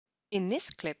In this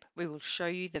clip, we will show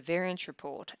you the variance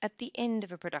report at the end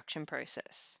of a production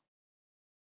process.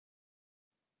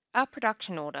 Our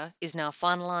production order is now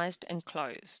finalized and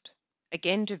closed.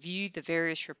 Again, to view the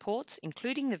various reports,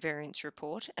 including the variance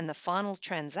report and the final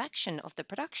transaction of the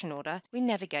production order, we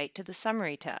navigate to the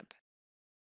Summary tab.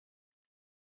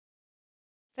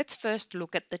 Let's first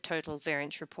look at the total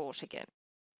variance report again.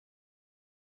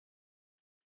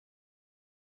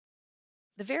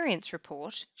 The variance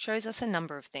report shows us a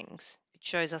number of things. It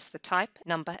shows us the type,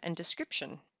 number, and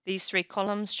description. These three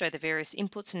columns show the various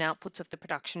inputs and outputs of the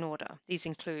production order. These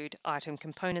include item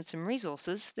components and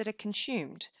resources that are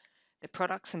consumed, the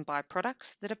products and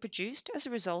byproducts that are produced as a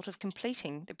result of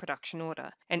completing the production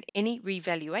order, and any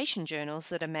revaluation journals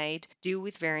that are made deal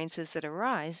with variances that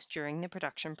arise during the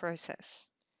production process.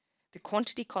 The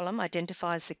quantity column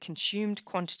identifies the consumed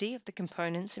quantity of the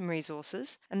components and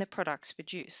resources and the products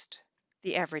produced.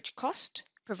 The average cost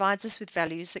provides us with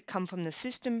values that come from the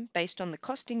system based on the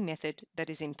costing method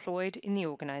that is employed in the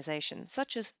organization,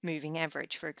 such as moving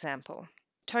average, for example.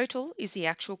 Total is the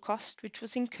actual cost which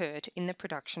was incurred in the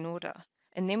production order.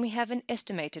 And then we have an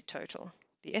estimated total.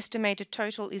 The estimated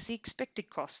total is the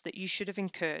expected cost that you should have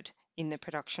incurred in the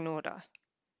production order.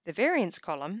 The variance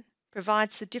column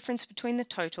provides the difference between the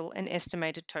total and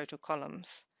estimated total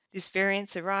columns. This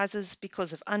variance arises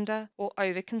because of under or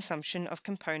overconsumption of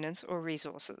components or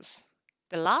resources.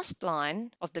 The last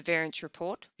line of the variance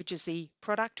report, which is the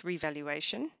product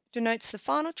revaluation, denotes the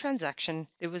final transaction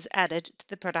that was added to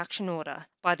the production order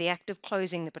by the act of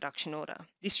closing the production order.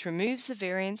 This removes the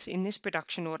variance in this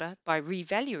production order by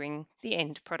revaluing the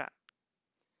end product.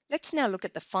 Let's now look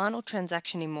at the final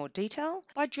transaction in more detail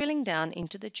by drilling down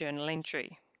into the journal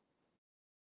entry.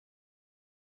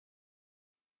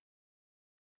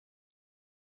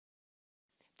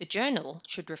 The journal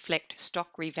should reflect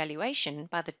stock revaluation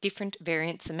by the different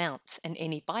variance amounts and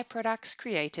any byproducts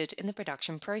created in the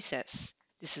production process.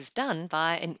 This is done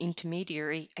via an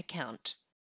intermediary account.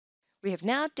 We have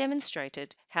now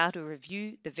demonstrated how to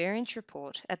review the variance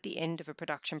report at the end of a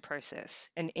production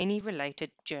process and any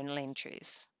related journal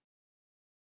entries.